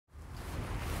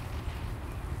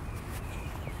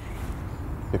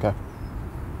You okay?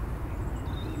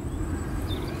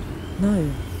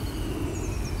 No.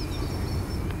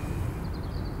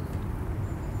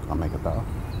 Can't make it better.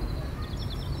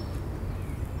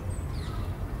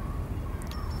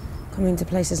 Coming to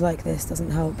places like this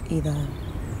doesn't help either.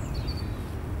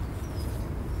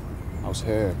 I was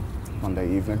here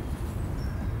Monday evening.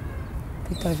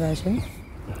 Big diversion.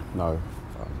 No.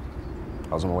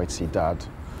 I was on my way to see Dad.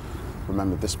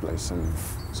 Remembered this place and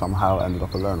somehow ended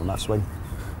up alone on that swing.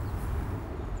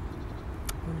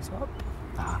 Wanna swap?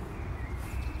 Nah.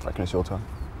 Reckon it's your turn.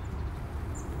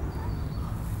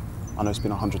 I know it's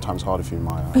been 100 times harder for you,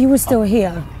 Maya. You were still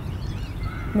here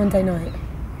Monday night.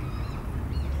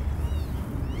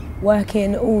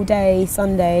 Working all day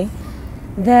Sunday.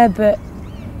 There, but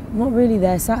not really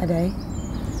there Saturday.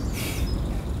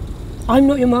 I'm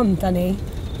not your mum, Danny.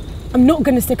 I'm not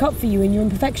going to stick up for you and your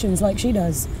imperfections like she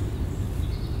does.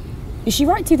 Is she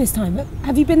right to you this time?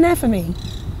 Have you been there for me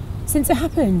since it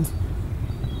happened?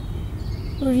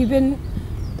 Or have you been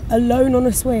alone on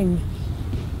a swing,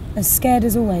 as scared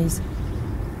as always?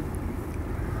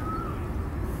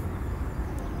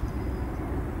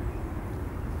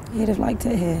 You'd have liked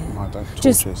it here. No, don't torture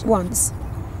Just yourself. once.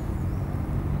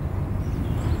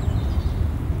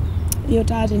 Your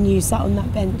dad and you sat on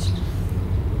that bench,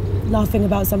 laughing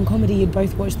about some comedy you'd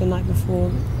both watched the night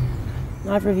before.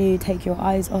 Neither of you take your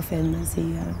eyes off him as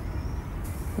he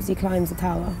climbs the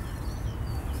tower.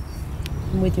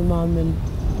 I'm with your mum and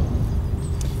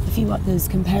a few others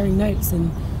comparing notes and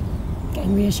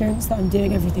getting reassurance that I'm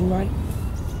doing everything right,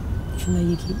 even though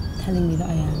you keep telling me that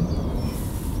I am.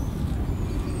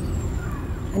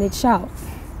 And he'd shout.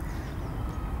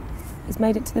 He's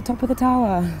made it to the top of the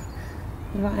tower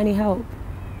without any help.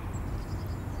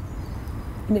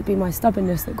 And it'd be my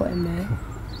stubbornness that got him there.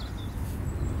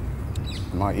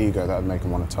 My ego that would make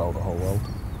him want to tell the whole world.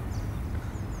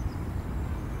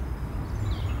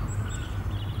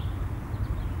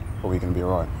 Are we going to be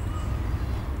alright?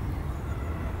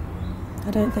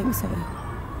 I don't think so.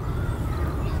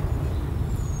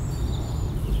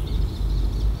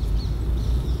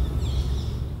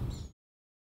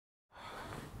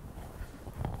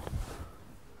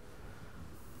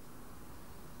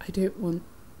 I don't want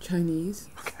Chinese.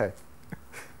 Okay.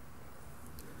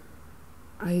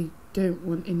 I don't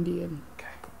want Indian. Okay.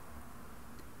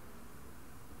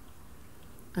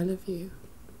 I love you.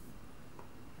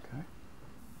 Okay.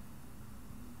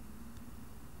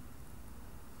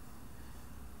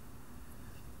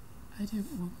 I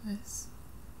don't want this.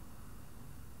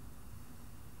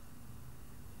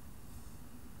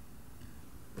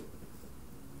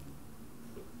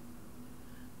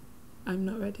 I'm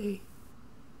not ready,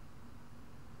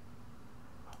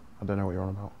 I don't know what you're on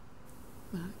about.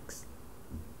 Max.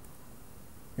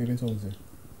 Who have you been talking to?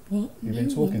 What? Who have you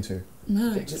been talking to?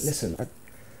 Max. Listen,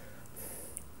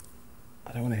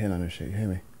 I don't want to hear none of shit, you hear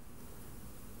me?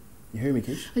 You hear me,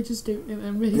 Keish? I just don't know.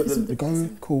 I'm ready for something. Go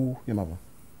call your mother.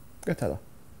 Go tell her.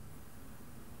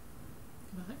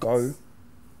 Max. Go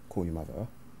call your mother,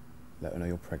 let her know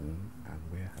you're pregnant and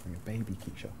we're having a baby,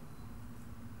 Keisha.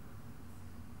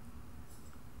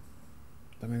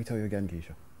 Don't make me tell you again,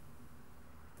 Keisha.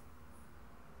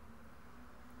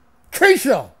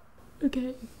 Keisha!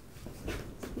 Okay.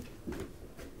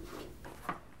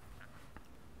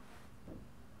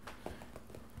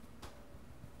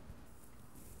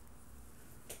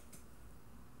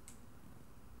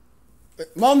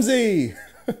 Mumsy!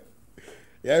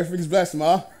 Yeah, everything's blessed,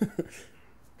 Ma.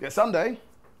 Yeah, Sunday.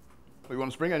 Or you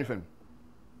want to spring anything?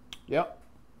 Yeah.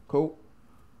 Cool.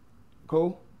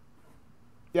 Cool.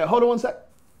 Yeah, hold on one sec.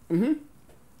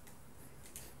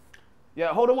 Yeah,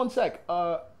 hold on one sec.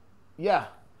 Yeah.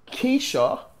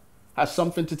 Keisha has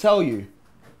something to tell you.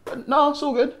 No, it's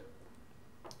all good.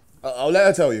 I'll let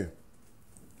her tell you.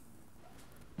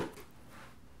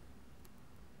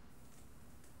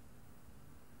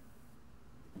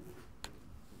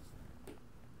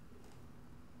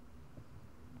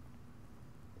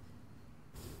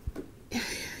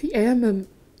 I am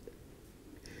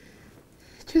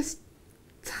just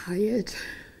tired.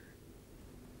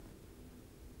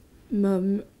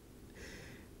 Mum,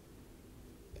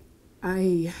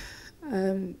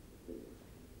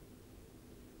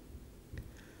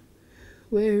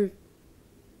 we're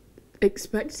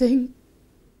expecting